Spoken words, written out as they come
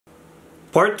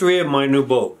Part 3 of my new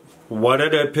boat. Why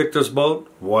did I pick this boat?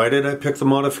 Why did I pick the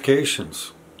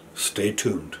modifications? Stay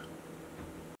tuned.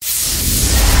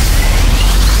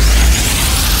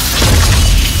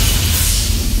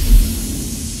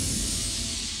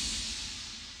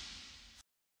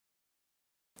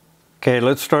 Okay,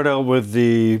 let's start out with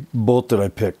the boat that I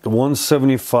picked. The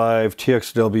 175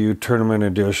 TXW Tournament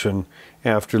Edition.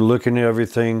 After looking at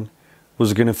everything,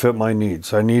 was going to fit my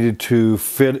needs. I needed to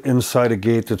fit inside a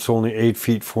gate that's only 8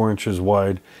 feet 4 inches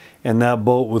wide, and that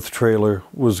boat with trailer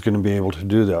was going to be able to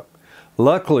do that.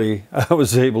 Luckily, I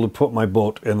was able to put my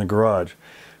boat in the garage.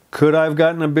 Could I have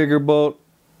gotten a bigger boat?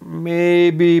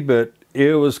 Maybe, but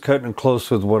it was cutting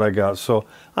close with what I got, so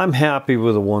I'm happy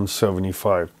with the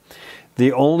 175.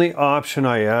 The only option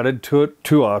I added to it,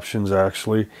 2 options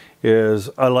actually,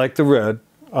 is I like the red.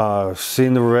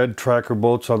 Seeing the red tracker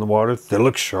boats on the water, they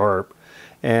look sharp.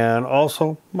 And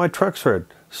also, my truck's red.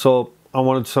 So I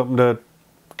wanted something to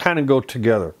kind of go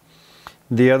together.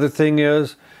 The other thing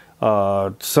is,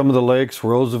 some of the lakes,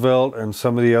 Roosevelt and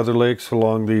some of the other lakes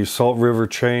along the Salt River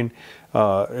chain,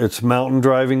 it's mountain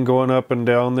driving going up and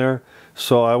down there.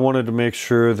 So I wanted to make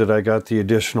sure that I got the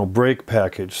additional brake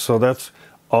package. So that's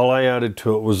all I added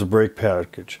to it, was a brake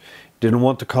package. Didn't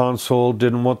want the console,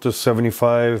 didn't want the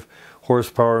 75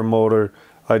 horsepower motor.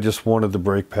 I just wanted the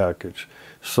brake package.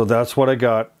 So that's what I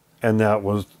got, and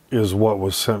that is what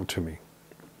was sent to me.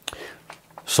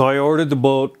 So I ordered the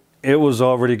boat. It was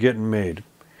already getting made.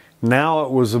 Now it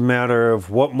was a matter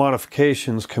of what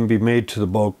modifications can be made to the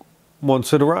boat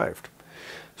once it arrived.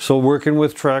 So working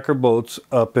with Tracker Boats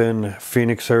up in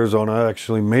Phoenix, Arizona,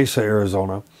 actually Mesa,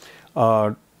 Arizona,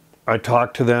 I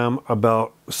talked to them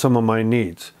about some of my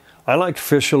needs. I like to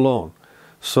fish alone.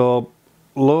 So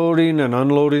loading and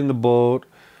unloading the boat,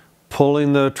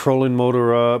 pulling the trolling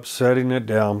motor up, setting it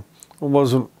down, it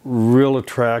wasn't real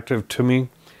attractive to me.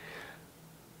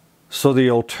 So the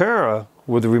Ulterra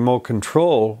with the remote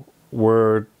control,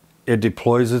 where it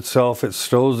deploys itself, it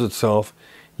stows itself,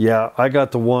 yeah, I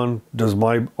got the one. Does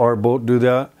our boat do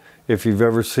that? If you've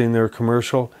ever seen their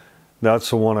commercial, that's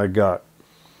the one I got.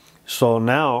 So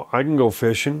now I can go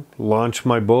fishing, launch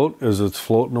my boat as it's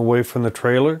floating away from the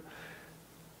trailer.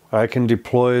 I can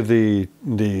deploy the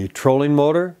trolling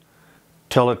motor,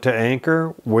 tell it to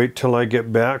anchor, wait till I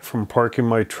get back from parking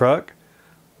my truck,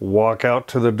 walk out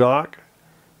to the dock,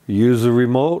 use the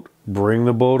remote, bring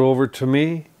the boat over to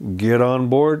me, get on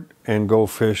board, and go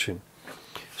fishing.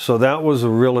 So that was a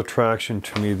real attraction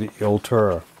to me, the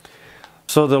Ulterra.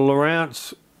 So the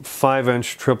Lowrance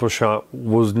 5-inch triple shot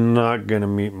was not going to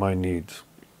meet my needs.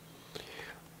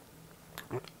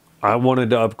 I wanted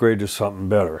to upgrade to something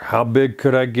better. How big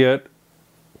could I get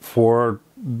for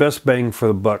best bang for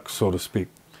the buck, so to speak?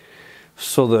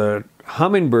 So the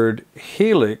Humminbird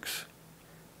Helix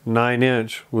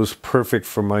 9-inch was perfect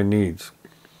for my needs.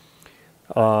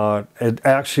 It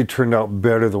actually turned out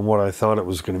better than what I thought it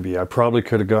was going to be. I probably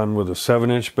could have gone with a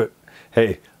 7-inch, but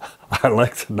hey, I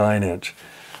like the 9-inch.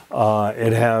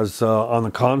 It has, on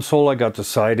the console, I got the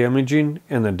side imaging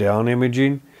and the down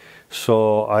imaging,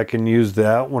 so I can use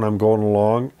that when I'm going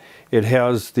along. It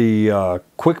has the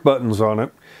quick buttons on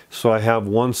it, so I have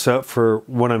one set for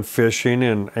when I'm fishing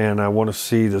and I want to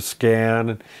see the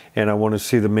scan and I want to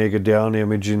see the mega down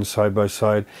imaging side by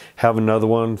side. Have another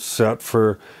one set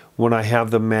for when I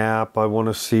have the map, I want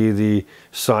to see the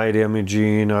side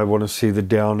imaging, I want to see the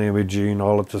down imaging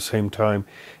all at the same time.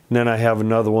 And then I have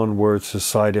another one where it's the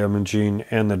side imaging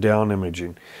and the down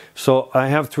imaging. So I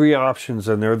have 3 options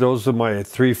in there. Those are my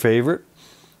 3 favorite.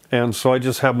 And so I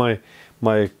just have my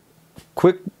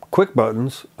quick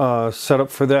buttons set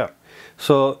up for that.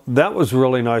 So that was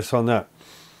really nice on that.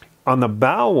 On the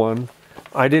bow one,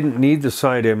 I didn't need the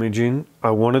side imaging.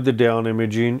 I wanted the down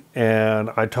imaging, and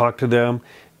I talked to them.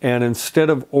 And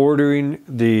instead of ordering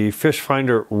the fish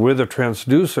finder with a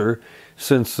transducer,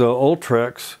 since the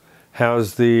Ultrex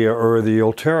has the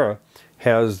Ulterra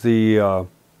has the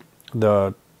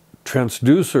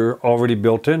transducer already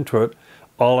built into it,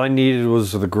 all I needed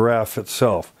was the graph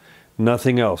itself,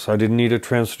 nothing else. I didn't need a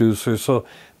transducer, so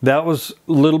that was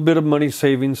a little bit of money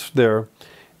savings there,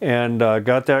 and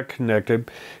got that connected.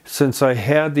 Since I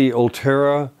had the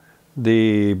Ulterra,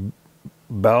 the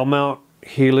bow mount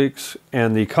Helix,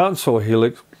 and the console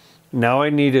Helix, now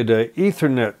I needed an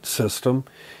Ethernet system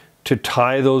to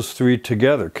tie those 3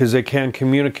 together, because they can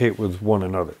communicate with one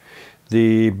another.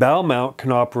 The bow mount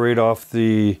can operate off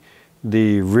the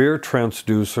rear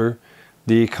transducer.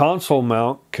 The console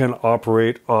mount can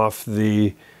operate off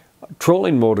the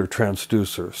trolling motor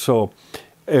transducer. So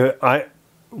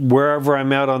wherever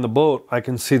I'm at on the boat, I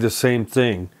can see the same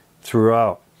thing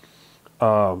throughout.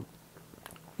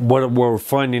 what we're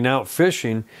finding out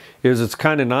fishing is it's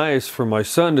kind of nice for my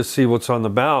son to see what's on the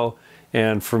bow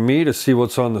and for me to see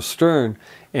what's on the stern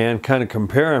and kind of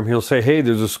compare them. He'll say, hey,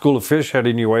 there's a school of fish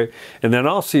heading your way. And then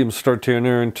I'll see him start to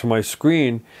enter into my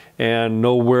screen and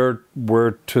know where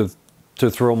to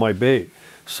throw my bait.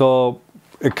 So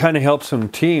it kind of helps him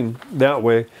team that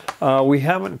way. We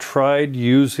haven't tried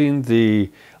using the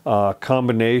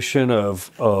combination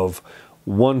of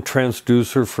one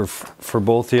transducer for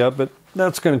both yet, but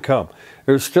that's going to come.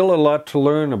 There's still a lot to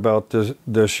learn about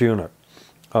this unit.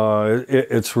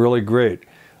 It's really great.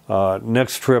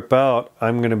 Next trip out,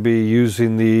 I'm going to be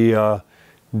using the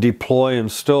deploy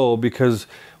and stow, because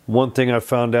one thing I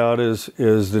found out is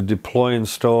the deploy and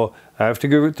stow, I have to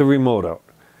give the remote out.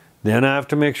 Then I have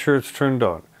to make sure it's turned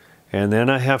on. And then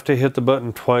I have to hit the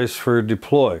button twice for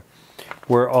deploy,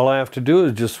 where all I have to do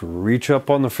is just reach up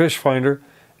on the fish finder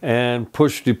and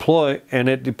push deploy, and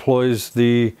it deploys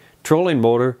the trolling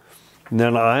motor. And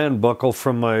then I unbuckle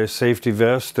from my safety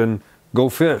vest and go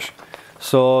fish.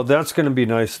 So that's going to be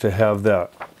nice to have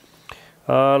that.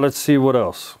 Let's see what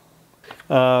else.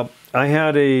 I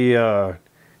had a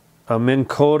Minn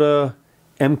Kota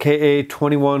MKA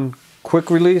 21 quick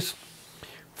release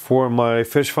for my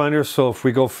fish finder. So if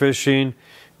we go fishing,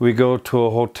 we go to a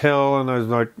hotel and I was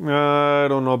like, I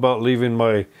don't know about leaving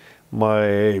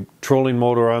my trolling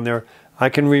motor on there. I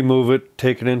can remove it,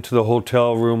 take it into the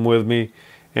hotel room with me,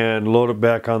 and load it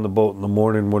back on the boat in the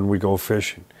morning when we go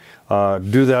fishing.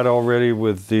 Do that already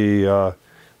with the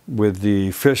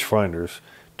fish finders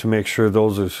to make sure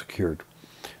those are secured.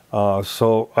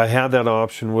 So I had that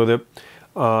option with it.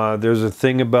 There's a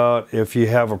thing about if you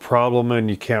have a problem and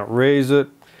you can't raise it,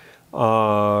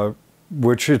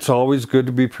 which it's always good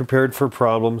to be prepared for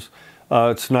problems.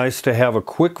 It's nice to have a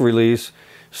quick release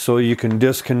so you can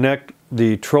disconnect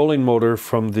the trolling motor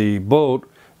from the boat,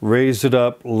 raise it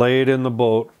up, lay it in the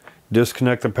boat,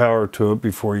 disconnect the power to it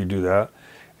before you do that,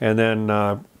 and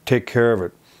then take care of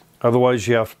it. Otherwise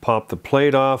you have to pop the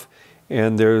plate off,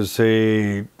 and there's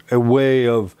a way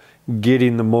of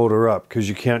getting the motor up, because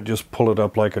you can't just pull it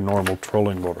up like a normal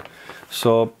trolling motor.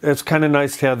 So it's kind of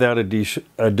nice to have that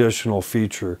additional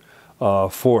feature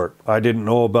for it. I didn't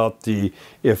know about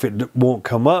if it won't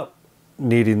come up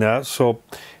needing that, so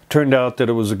it turned out that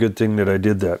it was a good thing that I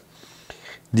did that.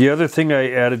 The other thing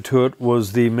I added to it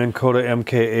was the Minn Kota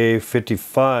MKA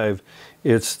 55.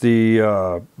 It's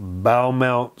the bow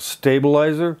mount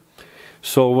stabilizer.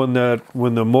 So when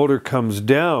the motor comes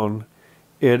down,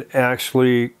 it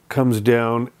actually comes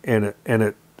down and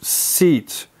it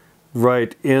seats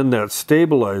right in that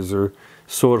stabilizer,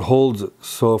 so it holds it.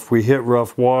 So if we hit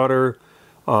rough water,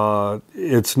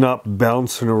 it's not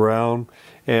bouncing around.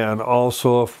 And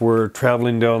also if we're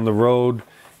traveling down the road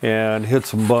and hit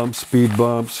some bumps, speed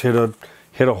bumps, hit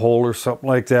a hole or something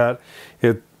like that,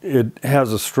 it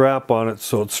has a strap on it,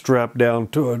 so it's strapped down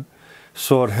to it,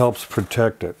 so it helps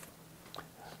protect it.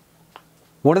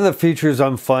 One of the features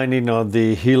I'm finding on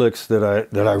the Helix that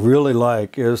I really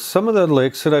like is some of the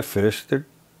lakes that I fish,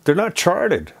 they're not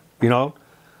charted. You know,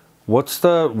 where's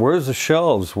the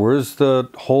shelves? Where's the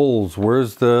holes?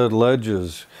 Where's the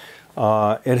ledges?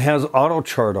 It has auto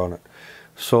chart on it,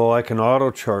 so I can auto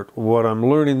chart. What I'm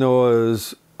learning though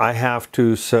is I have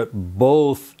to set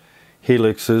both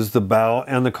helixes, the bow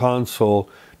and the console,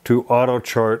 to auto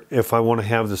chart if I want to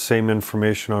have the same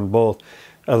information on both.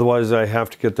 Otherwise I have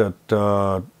to get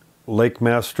that Lake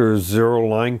Master Zero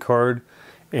line card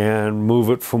and move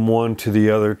it from one to the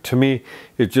other. To me,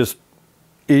 it's just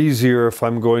easier if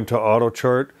I'm going to auto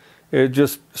chart. It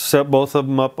just set both of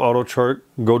them up auto chart,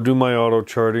 go do my auto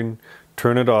charting,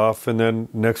 turn it off, and then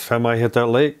next time I hit that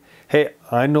lake, hey,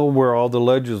 I know where all the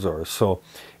ledges are. So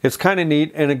it's kind of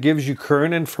neat, and it gives you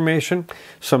current information.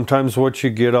 Sometimes what you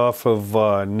get off of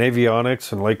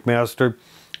Navionics and Lake Master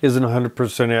isn't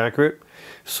 100% accurate.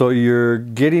 So you're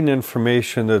getting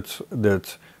information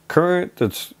that's current,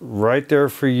 that's right there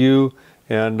for you,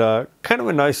 and kind of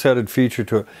a nice added feature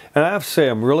to it. And I have to say,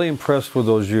 I'm really impressed with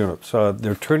those units.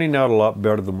 They're turning out a lot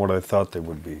better than what I thought they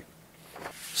would be.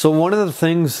 So one of the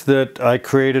things that I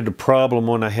created a problem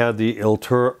when I had the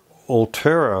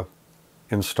Ultera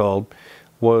installed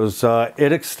was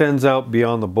it extends out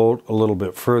beyond the boat a little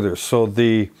bit further. So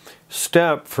the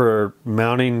step for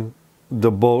mounting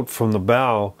the boat from the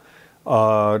bow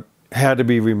had to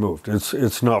be removed.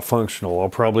 It's not functional. I'll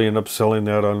probably end up selling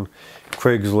that on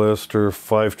Craigslist or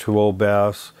 520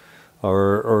 Bass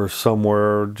or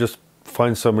somewhere. Just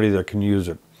find somebody that can use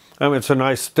it. I mean, it's a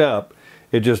nice step.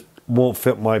 It just won't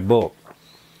fit my boat.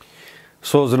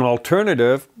 So as an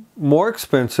alternative, more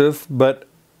expensive, but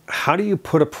how do you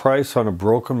put a price on a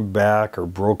broken back or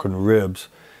broken ribs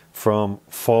from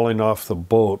falling off the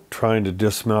boat trying to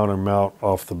dismount and mount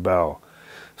off the bow.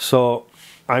 So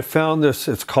I found this,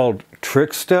 it's called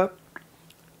Trick Step,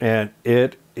 and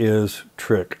it is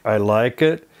trick. I like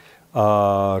it.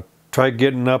 Tried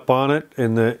getting up on it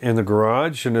in the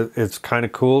garage, and it's kind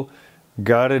of cool.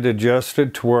 Got it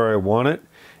adjusted to where I want it,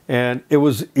 and it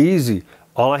was easy.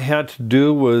 All I had to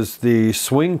do was the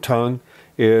swing tongue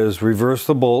is reverse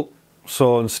the bolt.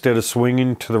 So instead of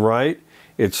swinging to the right,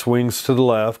 it swings to the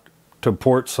left, to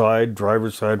port side,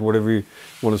 driver's side, whatever you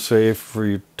want to say if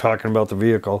you're talking about the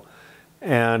vehicle,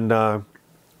 and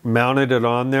mounted it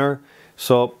on there.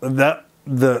 So that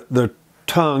the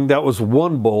tongue, that was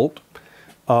one bolt.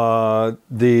 Mounting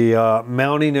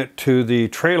it to the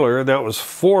trailer, that was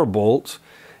 4 bolts.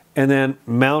 And then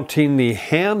mounting the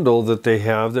handle that they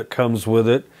have that comes with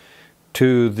it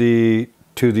to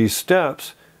these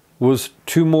steps was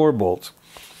 2 more bolts.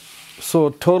 So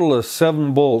a total of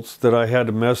 7 bolts that I had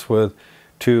to mess with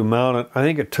to mount it. I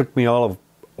think it took me all of,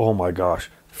 oh my gosh,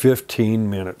 15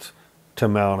 minutes to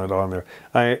mount it on there.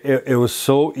 It was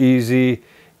so easy.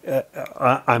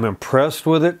 I'm impressed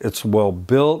with it. It's well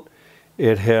built.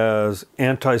 It has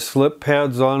anti-slip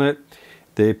pads on it.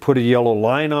 They put a yellow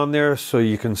line on there so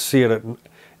you can see it.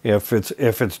 If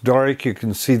it's dark, you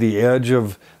can see the edge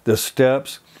of the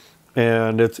steps,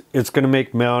 and it's going to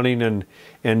make mounting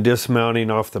and dismounting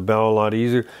off the bow a lot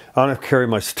easier. I don't have to carry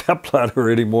my step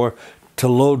ladder anymore to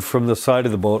load from the side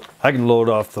of the boat. I can load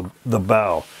off the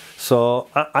bow. So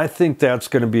I think that's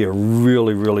going to be a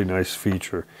really, really nice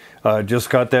feature. Just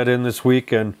got that in this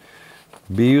week and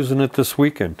be using it this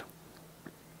weekend.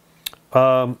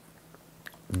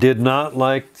 Did not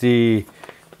like the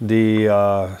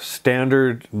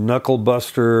standard knuckle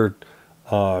buster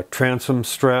transom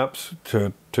straps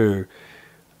to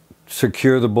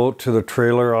secure the boat to the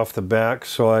trailer off the back.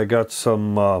 So I got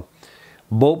some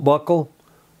bolt buckle,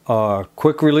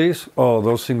 quick release. Oh,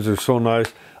 those things are so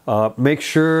nice. Make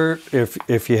sure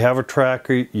if you have a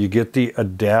tracker, you get the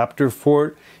adapter for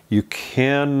it. You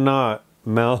cannot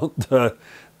mount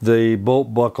the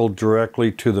bolt buckle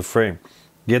directly to the frame.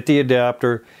 Get the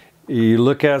adapter. You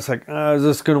look at it, it's like, is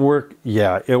this going to work?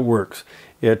 Yeah, it works.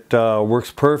 It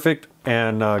works perfect,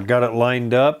 and got it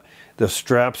lined up. The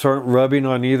straps aren't rubbing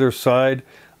on either side.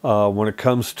 When it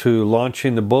comes to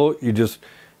launching the boat, you just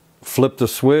flip the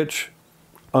switch,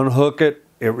 unhook it,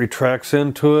 it retracts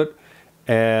into it,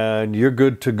 and you're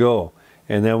good to go.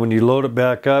 And then when you load it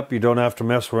back up, you don't have to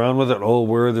mess around with it. Oh,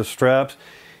 where are the straps?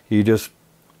 You just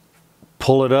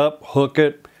pull it up, hook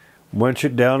it, winch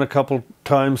it down a couple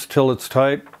times till it's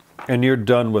tight, and you're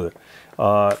done with it.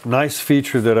 Nice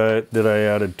feature that I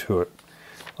added to it.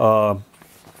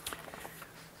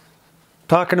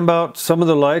 Talking about some of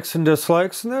the likes and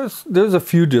dislikes, and there's a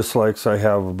few dislikes I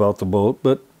have about the boat,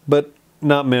 but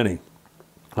not many.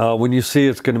 When you see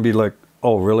it's going to be like,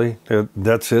 oh really?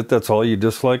 That's it? That's all you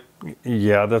dislike?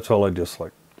 Yeah, that's all I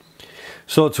dislike.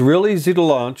 So it's real easy to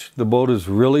launch. The boat is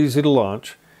real easy to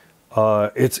launch.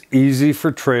 It's easy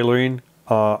for trailering.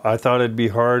 I thought it'd be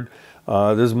hard.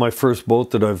 This is my first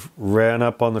boat that I've ran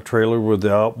up on the trailer with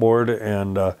the outboard,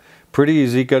 and pretty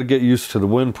easy. Got to get used to the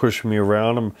wind pushing me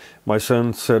around. And my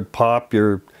son said, "Pop,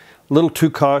 you're a little too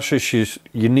cautious.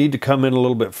 You need to come in a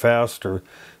little bit faster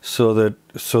so that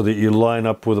you line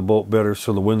up with the boat better,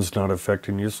 so the wind's not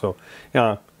affecting you." So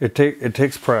yeah, it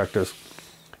takes practice.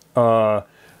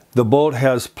 The boat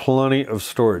has plenty of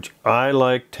storage. I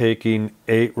like taking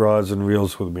 8 rods and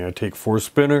reels with me. I take 4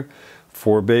 spinner,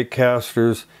 4 bait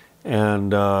casters,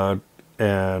 and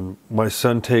my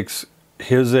son takes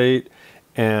his 8,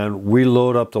 and we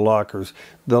load up the lockers.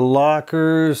 The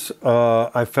lockers,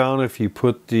 I found if you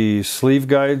put the sleeve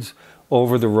guides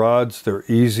over the rods, they're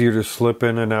easier to slip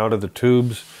in and out of the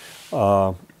tubes,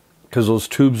 because those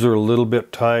tubes are a little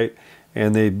bit tight,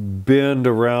 and they bend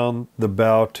around the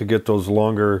bow to get those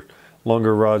longer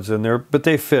rods in there, but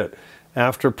they fit.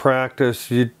 After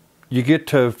practice, you get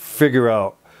to figure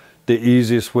out the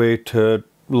easiest way to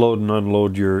load and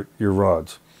unload your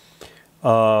rods.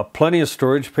 Plenty of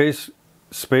storage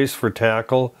space for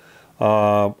tackle.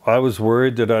 I was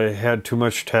worried that I had too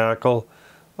much tackle.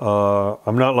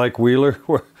 I'm not like Wheeler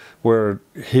where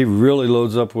he really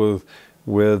loads up with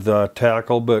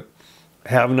tackle, but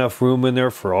have enough room in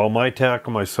there for all my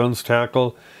tackle, my son's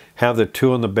tackle. Have the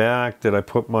 2 on the back that I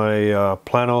put my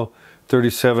Plano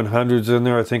 3700s in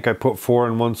there. I think I put 4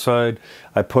 on one side.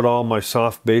 I put all my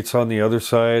soft baits on the other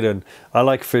side, and I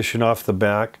like fishing off the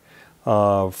back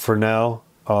for now.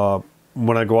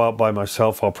 When I go out by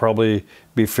myself, I'll probably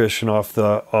be fishing off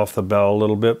the bow a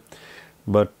little bit,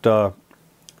 but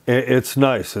it's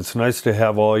nice. It's nice to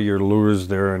have all your lures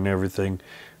there and everything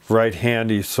right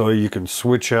handy so you can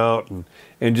switch out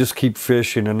and just keep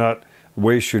fishing and not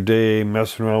waste your day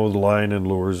messing around with line and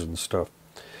lures and stuff.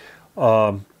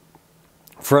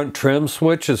 Front trim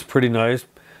switch is pretty nice.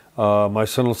 My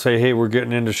son will say, hey, we're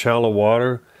getting into shallow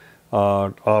water,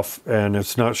 and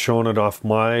it's not showing it off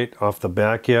the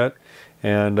back yet,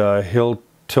 and he'll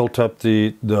tilt up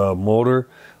the motor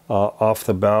off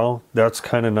the bow. That's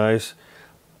kind of nice.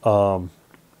 The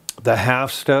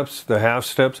half steps,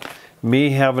 me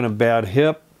having a bad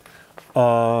hip,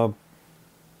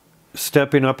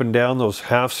 stepping up and down those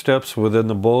half steps within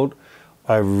the boat,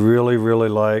 I really, really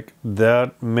like.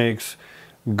 That makes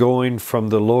going from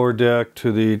the lower deck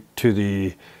to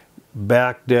the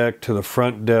back deck to the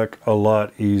front deck a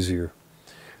lot easier.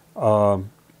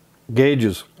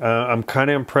 Gauges, I'm kind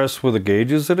of impressed with the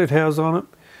gauges that it has on it.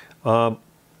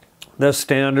 The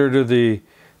standard of the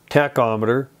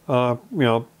tachometer,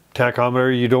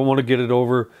 tachometer, you don't want to get it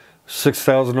over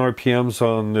 6,000 RPMs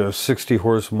on the 60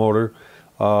 horse motor.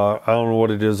 I don't know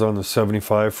what it is on the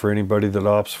 75 for anybody that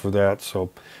opts for that, so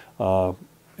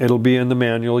it'll be in the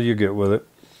manual you get with it.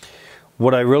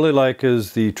 What I really like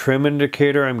is the trim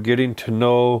indicator. I'm getting to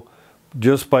know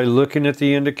just by looking at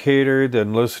the indicator,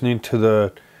 then listening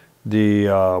to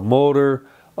the motor.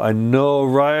 I know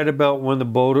right about when the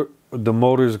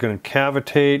motor is going to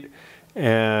cavitate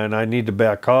and I need to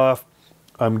back off.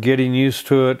 I'm getting used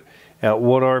to it, at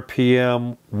what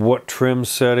RPM, what trim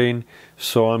setting,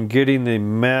 so I'm getting the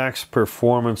max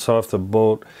performance off the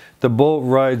boat. The boat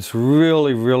rides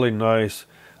really, really nice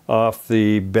off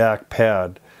the back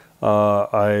pad.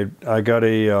 I got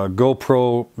a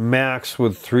GoPro Max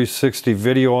with 360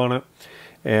 video on it,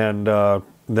 and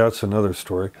that's another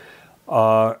story.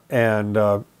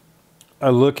 I'm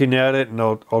looking at it, and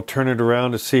I'll turn it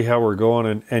around to see how we're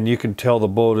going, and you can tell the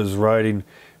boat is riding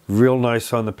real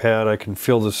nice on the pad. I can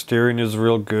feel the steering is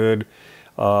real good.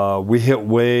 We hit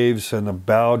waves, and the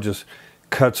bow just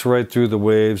cuts right through the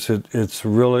waves. It's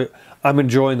really, I'm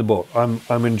enjoying the boat.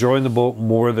 I'm enjoying the boat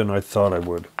more than I thought I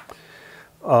would.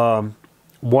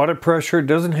 Water pressure, it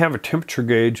doesn't have a temperature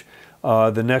gauge.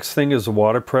 The next thing is the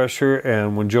water pressure,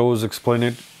 and when Joe was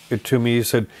explaining it to me, he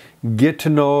said, get to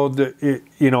know that,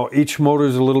 each motor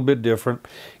is a little bit different.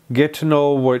 Get to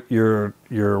know what your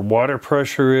water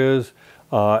pressure is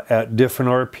at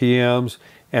different RPMs,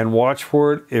 and watch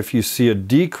for it. If you see a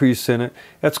decrease in it,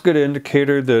 that's a good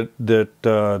indicator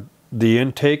that the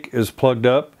intake is plugged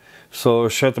up. So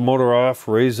shut the motor off,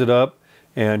 raise it up,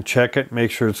 and check it, make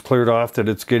sure it's cleared off, that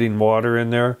it's getting water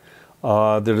in there,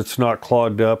 that it's not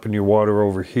clogged up and your water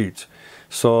overheats.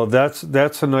 So that's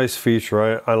a nice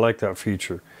feature. I like that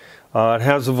feature. It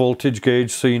has a voltage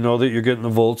gauge, so you know that you're getting the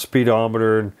volt,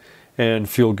 speedometer, and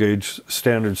fuel gauge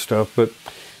standard stuff. But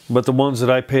the ones that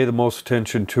I pay the most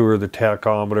attention to are the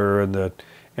tachometer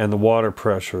and the water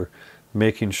pressure,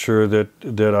 making sure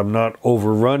that I'm not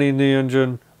overrunning the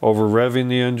engine, over revving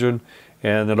the engine,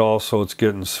 and that also it's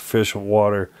getting sufficient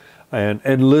water,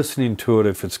 and listening to it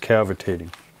if it's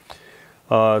cavitating.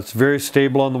 It's very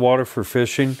stable on the water for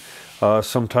fishing.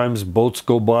 Sometimes boats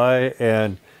go by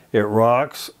and it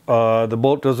rocks. The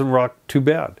boat doesn't rock too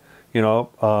bad.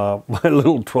 My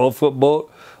little 12-foot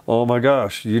boat, oh my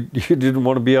gosh, you didn't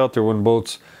want to be out there when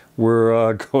boats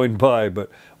were going by. But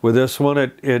with this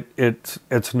one,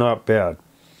 it's not bad.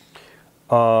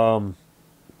 I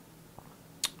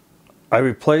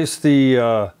replaced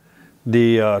the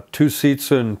 2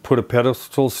 seats and put a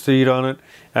pedestal seat on it.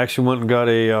 Actually went and got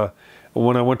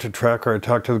when I went to Tracker, I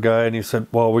talked to the guy and he said,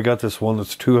 well, we got this one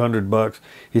that's $200.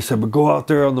 He said, but go out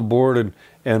there on the board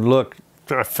and look.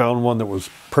 I found one that was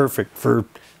perfect for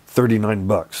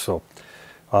 $39. So,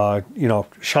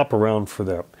 shop around for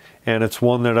that. And it's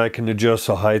one that I can adjust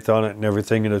the height on it and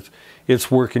everything, and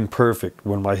it's working perfect.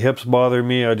 When my hips bother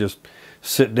me, I just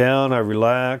sit down, I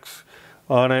relax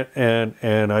on it,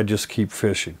 and I just keep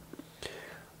fishing.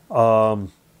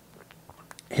 Helix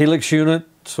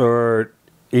units are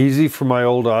easy for my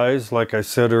old eyes. Like I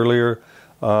said earlier,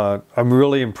 I'm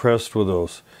really impressed with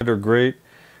those. They're great.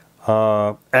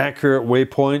 Accurate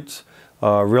waypoints,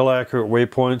 real accurate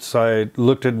waypoints. I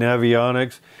looked at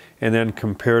Navionics and then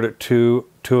compared it to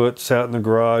it, sat in the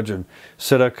garage and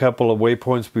set a couple of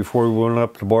waypoints before we went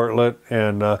up to Bartlett,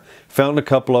 and found a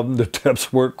couple of them. The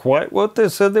depths weren't quite what they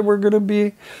said they were going to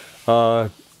be,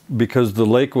 because the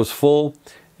lake was full,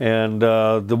 and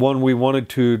the one we wanted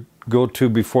to go to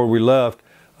before we left,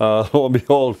 lo and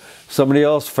behold, somebody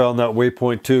else found that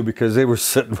waypoint too, because they were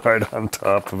sitting right on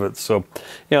top of it. So,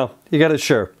 you got to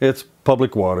share. It's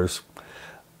public waters.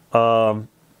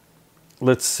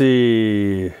 Let's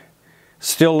see.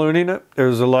 Still learning it.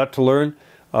 There's a lot to learn.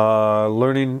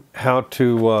 Learning how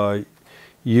to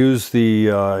use the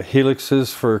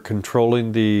helixes for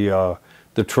controlling the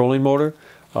trolling motor.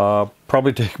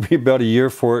 Probably take me about a year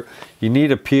for it. You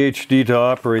need a PhD to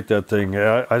operate that thing.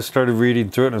 I started reading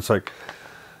through it and it's like,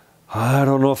 I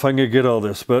don't know if I'm gonna get all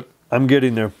this, but I'm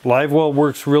getting there. Live well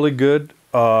works really good,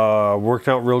 worked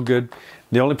out real good.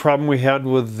 The only problem we had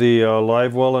with the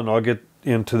live well, and I'll get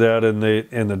into that in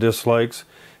the dislikes,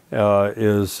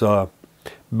 is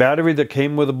battery that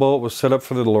came with the boat was set up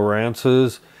for the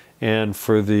Lowrances and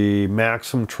for the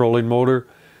Maxim trolling motor.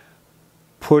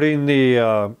 Putting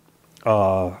the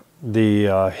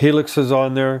helixes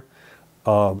on there,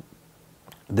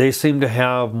 they seem to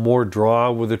have more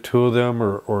draw with the two of them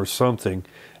or something,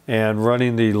 and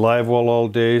running the live well all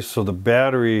day, so the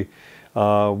battery,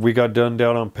 we got done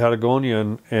down on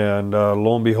Patagonia, and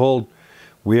lo and behold,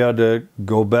 we had to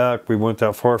go back. We went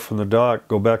that far from the dock,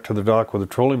 go back to the dock with a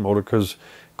trolling motor because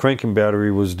cranking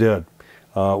battery was dead.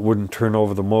 Wouldn't turn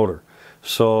over the motor.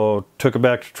 So took it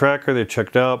back to Tracker, they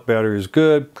checked out, battery is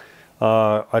good.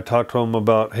 I talked to them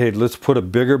about, hey, let's put a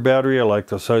bigger battery. I like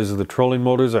the size of the trolling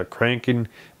motors. That cranking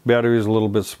battery is a little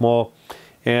bit small.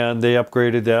 And they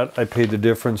upgraded that. I paid the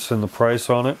difference in the price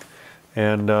on it.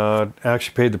 And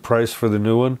actually paid the price for the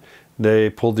new one. They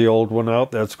pulled the old one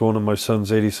out. That's going to my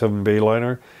son's 87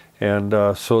 Bayliner.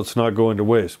 And so it's not going to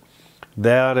waste.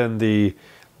 That and the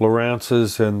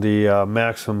Lowrances and the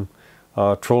Maxim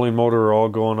trolling motor are all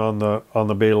going on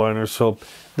the Bayliner, so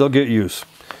they'll get use.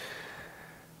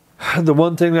 The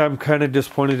one thing that I'm kind of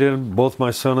disappointed in, both my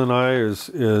son and I,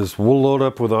 is we'll load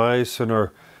up with ice and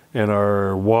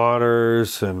our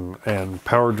waters and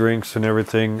power drinks and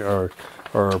everything, our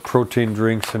protein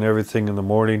drinks and everything in the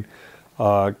morning.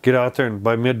 Get out there, and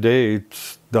by midday,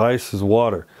 the ice is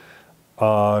water.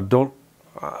 I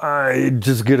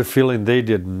just get a feeling they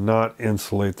did not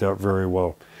insulate that very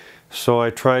well. So I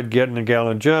tried getting a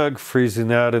gallon jug, freezing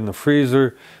that in the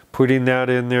freezer, putting that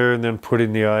in there, and then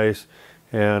putting the ice.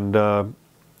 And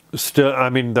still, I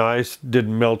mean, the ice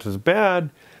didn't melt as bad,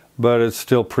 but it's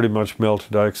still pretty much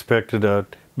melted. I expected a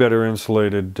better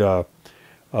insulated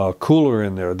cooler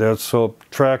in there. So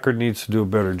Tracker needs to do a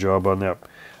better job on that.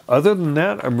 Other than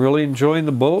that, I'm really enjoying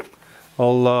the boat.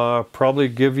 I'll probably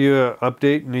give you an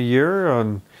update in a year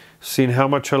on seeing how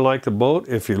much I like the boat.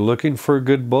 If you're looking for a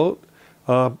good boat,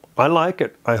 I like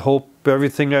it. I hope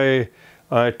everything I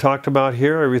talked about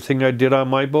here, everything I did on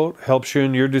my boat, helps you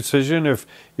in your decision if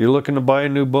you're looking to buy a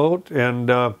new boat.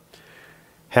 And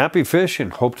happy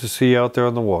fishing. Hope to see you out there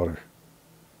on the water.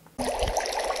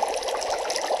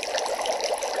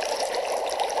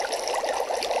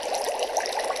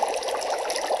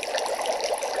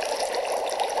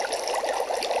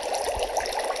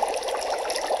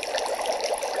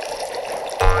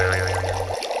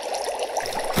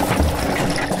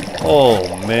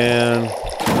 Oh man.